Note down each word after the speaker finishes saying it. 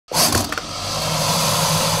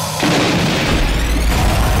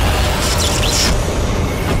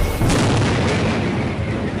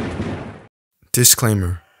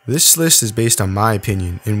Disclaimer: this list is based on my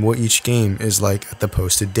opinion and what each game is like at the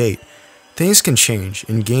posted date. Things can change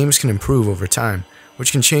and games can improve over time,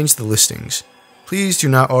 which can change the listings. Please do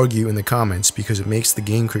not argue in the comments because it makes the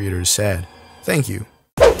game creators sad. Thank you.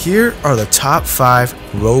 Here are the top 5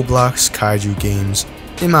 Roblox Kaiju games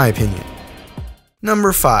in my opinion.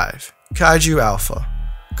 Number 5. Kaiju Alpha.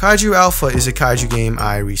 Kaiju Alpha is a Kaiju game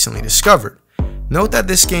I recently discovered. Note that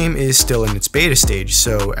this game is still in its beta stage,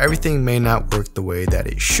 so everything may not work the way that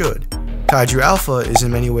it should. Kaiju Alpha is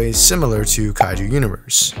in many ways similar to Kaiju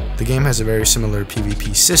Universe. The game has a very similar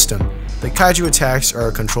PvP system. The Kaiju attacks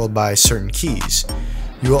are controlled by certain keys.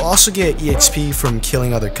 You will also get EXP from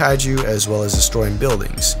killing other Kaiju as well as destroying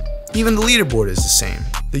buildings. Even the leaderboard is the same.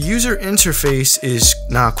 The user interface is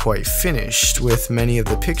not quite finished, with many of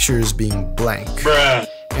the pictures being blank.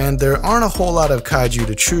 And there aren't a whole lot of Kaiju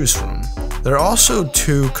to choose from. There are also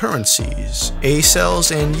 2 currencies, A cells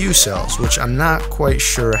and U cells, which I'm not quite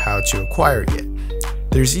sure how to acquire yet.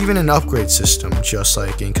 There's even an upgrade system, just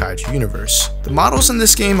like in Kaiju Universe. The models in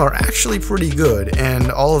this game are actually pretty good,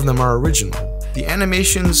 and all of them are original. The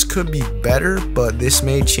animations could be better, but this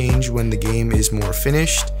may change when the game is more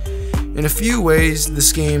finished. In a few ways,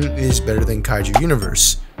 this game is better than Kaiju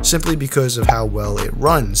Universe, simply because of how well it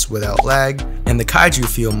runs without lag, and the Kaiju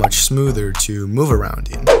feel much smoother to move around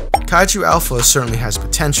in. Kaiju Alpha certainly has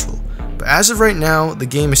potential, but as of right now, the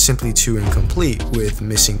game is simply too incomplete, with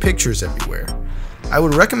missing pictures everywhere. I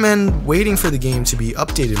would recommend waiting for the game to be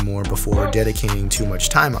updated more before dedicating too much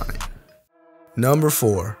time on it. Number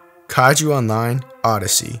 4. Kaiju Online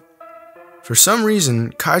Odyssey. For some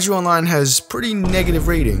reason, Kaiju Online has pretty negative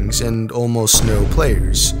ratings and almost no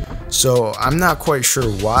players, so I'm not quite sure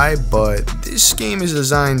why, but this game is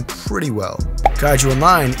designed pretty well. Kaiju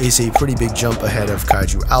Online is a pretty big jump ahead of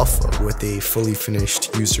Kaiju Alpha with a fully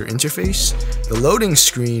finished user interface. The loading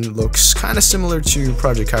screen looks kinda similar to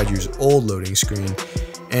Project Kaiju's old loading screen,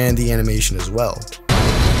 and the animation as well.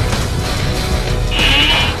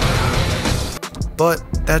 But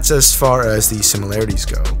that's as far as the similarities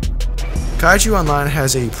go. Kaiju Online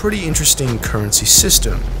has a pretty interesting currency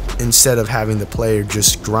system. Instead of having the player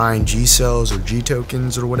just grind G cells or G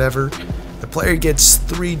tokens or whatever, the player gets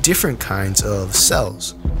 3 different kinds of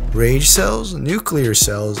cells: rage cells, nuclear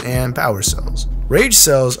cells, and power cells. Rage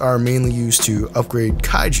cells are mainly used to upgrade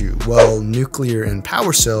Kaiju, while nuclear and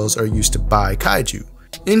power cells are used to buy Kaiju.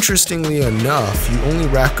 Interestingly enough, you only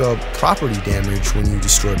rack up property damage when you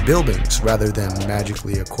destroy buildings, rather than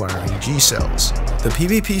magically acquiring G cells. The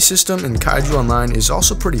PvP system in Kaiju Online is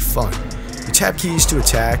also pretty fun. You tap keys to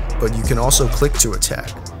attack, but you can also click to attack.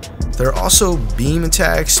 There are also beam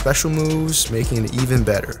attacks, special moves, making it even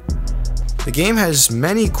better. The game has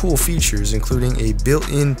many cool features, including a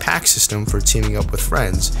built-in pack system for teaming up with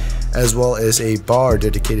friends, as well as a bar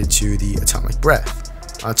dedicated to the atomic breath.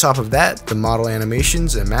 On top of that, the model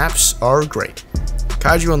animations and maps are great.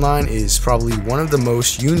 Kaiju Online is probably one of the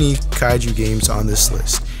most unique Kaiju games on this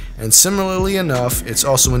list, and similarly enough, it's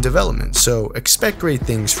also in development, so expect great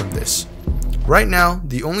things from this. Right now,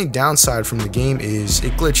 the only downside from the game is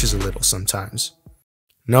it glitches a little sometimes.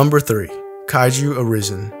 Number 3. Kaiju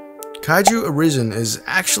Arisen. Kaiju Arisen is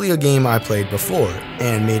actually a game I played before,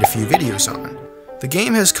 and made a few videos on. The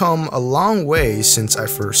game has come a long way since I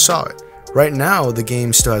first saw it. Right now, the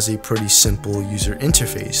game still has a pretty simple user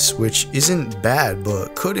interface, which isn't bad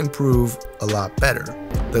but could improve a lot better.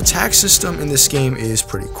 The attack system in this game is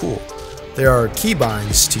pretty cool. There are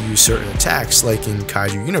keybinds to use certain attacks like in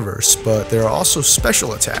Kaiju Universe, but there are also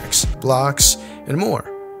special attacks, blocks, and more.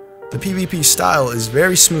 The PvP style is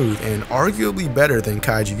very smooth and arguably better than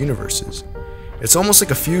Kaiju Universe's. It's almost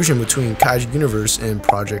like a fusion between Kaiju Universe and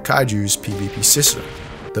Project Kaiju's PvP system.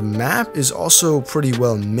 The map is also pretty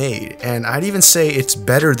well made, and I'd even say it's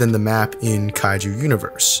better than the map in Kaiju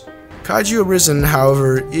Universe. Kaiju Arisen,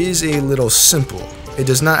 however, is a little simple. It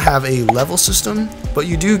does not have a level system, but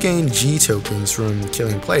you do gain G tokens from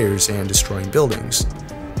killing players and destroying buildings.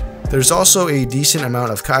 There's also a decent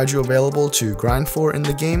amount of Kaiju available to grind for in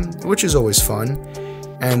the game, which is always fun.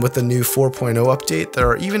 And with the new 4.0 update, there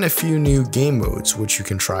are even a few new game modes which you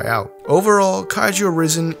can try out. Overall, Kaiju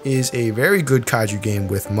Arisen is a very good Kaiju game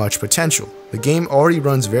with much potential. The game already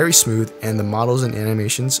runs very smooth and the models and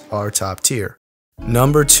animations are top tier.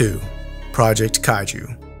 Number 2. Project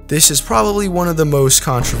Kaiju. This is probably one of the most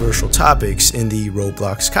controversial topics in the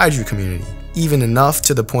Roblox Kaiju community, even enough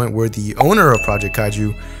to the point where the owner of Project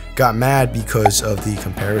Kaiju got mad because of the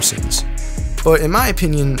comparisons. But in my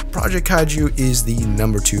opinion, Project Kaiju is the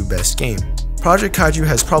number 2 best game. Project Kaiju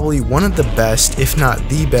has probably one of the best, if not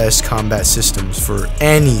the best, combat systems for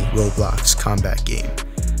any Roblox combat game.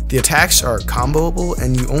 The attacks are comboable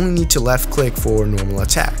and you only need to left click for normal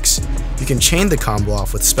attacks. You can chain the combo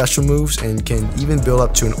off with special moves and can even build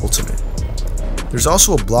up to an ultimate. There's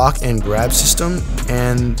also a block and grab system,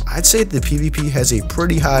 and I'd say the PvP has a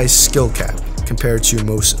pretty high skill cap compared to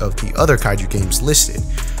most of the other Kaiju games listed,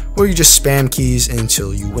 where you just spam keys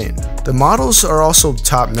until you win. The models are also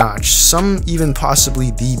top notch, some even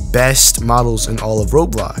possibly the best models in all of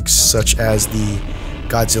Roblox, such as the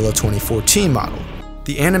Godzilla 2014 model.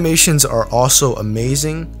 The animations are also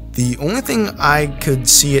amazing. The only thing I could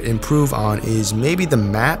see it improve on is maybe the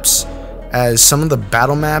maps, as some of the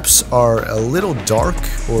battle maps are a little dark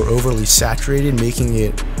or overly saturated, making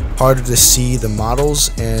it harder to see the models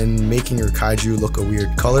and making your kaiju look a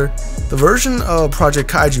weird color. The version of Project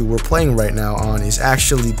Kaiju we're playing right now on is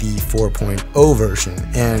actually the 4.0 version,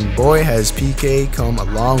 and boy has PK come a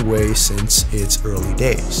long way since its early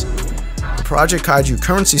days. The Project Kaiju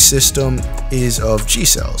currency system is of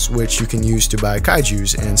G-cells, which you can use to buy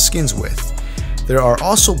kaijus and skins with. There are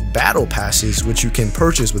also battle passes which you can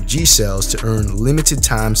purchase with G-cells to earn limited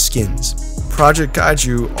time skins. Project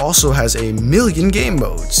Kaiju also has a million game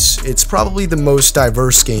modes. It's probably the most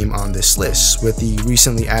diverse game on this list, with the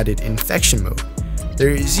recently added infection mode. There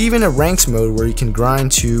is even a ranked mode where you can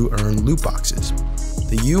grind to earn loot boxes.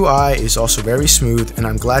 The UI is also very smooth, and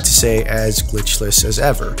I'm glad to say as glitchless as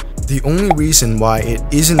ever. The only reason why it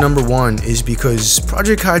isn't number one is because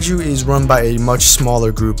Project Kaiju is run by a much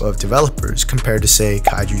smaller group of developers compared to, say,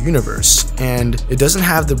 Kaiju Universe, and it doesn't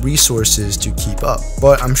have the resources to keep up.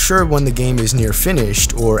 But I'm sure when the game is near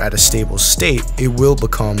finished or at a stable state, it will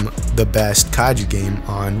become the best Kaiju game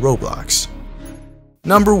on Roblox.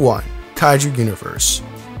 Number 1. Kaiju Universe.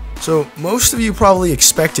 So most of you probably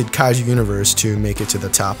expected Kaiju Universe to make it to the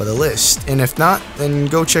top of the list, and if not, then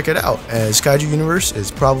go check it out, as Kaiju Universe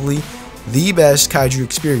is probably the best Kaiju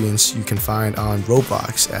experience you can find on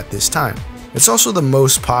Roblox at this time. It's also the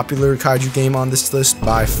most popular Kaiju game on this list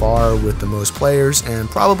by far, with the most players and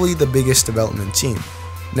probably the biggest development team.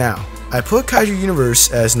 Now, I put Kaiju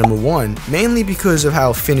Universe as number 1 mainly because of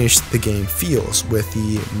how finished the game feels, with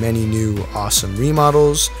the many new awesome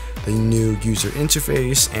remodels, the new user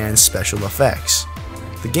interface, and special effects.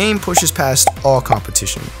 The game pushes past all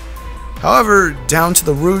competition. However, down to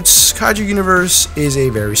the roots, Kaiju Universe is a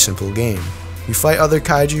very simple game. You fight other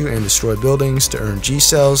kaiju and destroy buildings to earn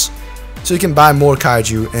G-cells, so you can buy more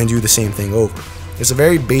kaiju and do the same thing over. It's a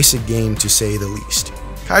very basic game to say the least.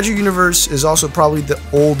 Kaiju Universe is also probably the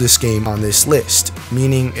oldest game on this list,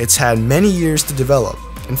 meaning it's had many years to develop.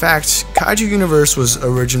 In fact, Kaiju Universe was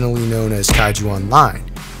originally known as Kaiju Online,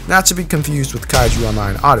 not to be confused with Kaiju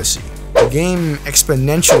Online Odyssey. The game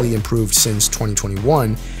exponentially improved since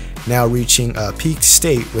 2021, now reaching a peak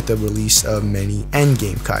state with the release of many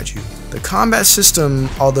endgame kaiju. The combat system,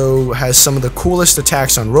 although has some of the coolest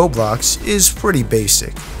attacks on Roblox, is pretty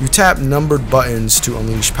basic. You tap numbered buttons to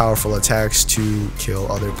unleash powerful attacks to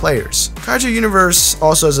kill other players. Kaiju Universe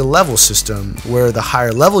also has a level system, where the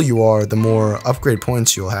higher level you are, the more upgrade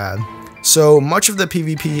points you'll have. So much of the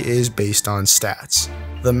PvP is based on stats.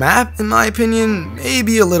 The map, in my opinion, may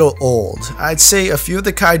be a little old. I'd say a few of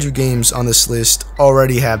the Kaiju games on this list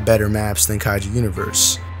already have better maps than Kaiju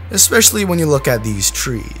Universe, especially when you look at these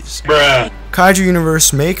trees. Bruh. Kaiju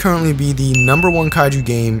Universe may currently be the number 1 Kaiju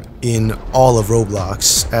game in all of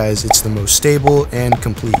Roblox, as it's the most stable and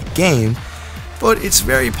complete game, but it's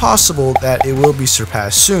very possible that it will be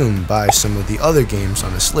surpassed soon by some of the other games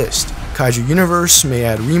on this list. Kaiju Universe may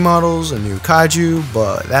add remodels, a new kaiju,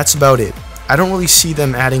 but that's about it. I don't really see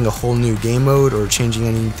them adding a whole new game mode or changing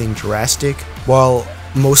anything drastic, while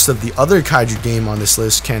most of the other Kaiju game on this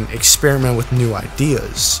list can experiment with new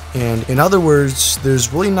ideas. And in other words,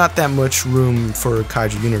 there's really not that much room for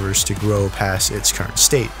Kaiju Universe to grow past its current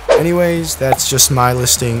state. Anyways, that's just my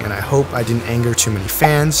listing, and I hope I didn't anger too many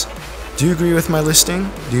fans. Do you agree with my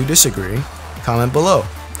listing? Do you disagree? Comment below.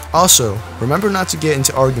 Also, remember not to get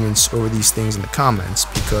into arguments over these things in the comments,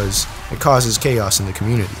 because it causes chaos in the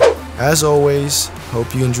community. As always,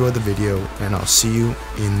 hope you enjoyed the video, and I'll see you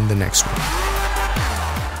in the next one.